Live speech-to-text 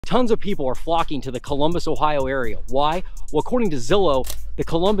Tons of people are flocking to the Columbus, Ohio area. Why? Well, according to Zillow, the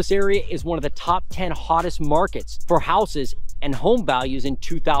Columbus area is one of the top 10 hottest markets for houses and home values in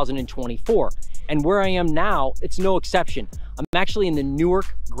 2024. And where I am now, it's no exception. I'm actually in the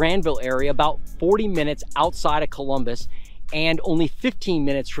Newark, Granville area, about 40 minutes outside of Columbus and only 15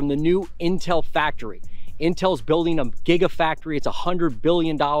 minutes from the new Intel factory. Intel's building a gigafactory. It's $100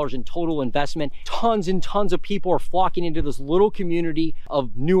 billion in total investment. Tons and tons of people are flocking into this little community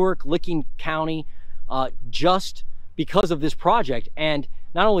of Newark, Licking County, just because of this project. And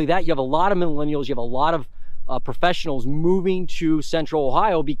not only that, you have a lot of millennials, you have a lot of professionals moving to Central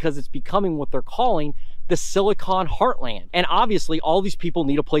Ohio because it's becoming what they're calling the Silicon Heartland. And obviously all these people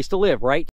need a place to live, right?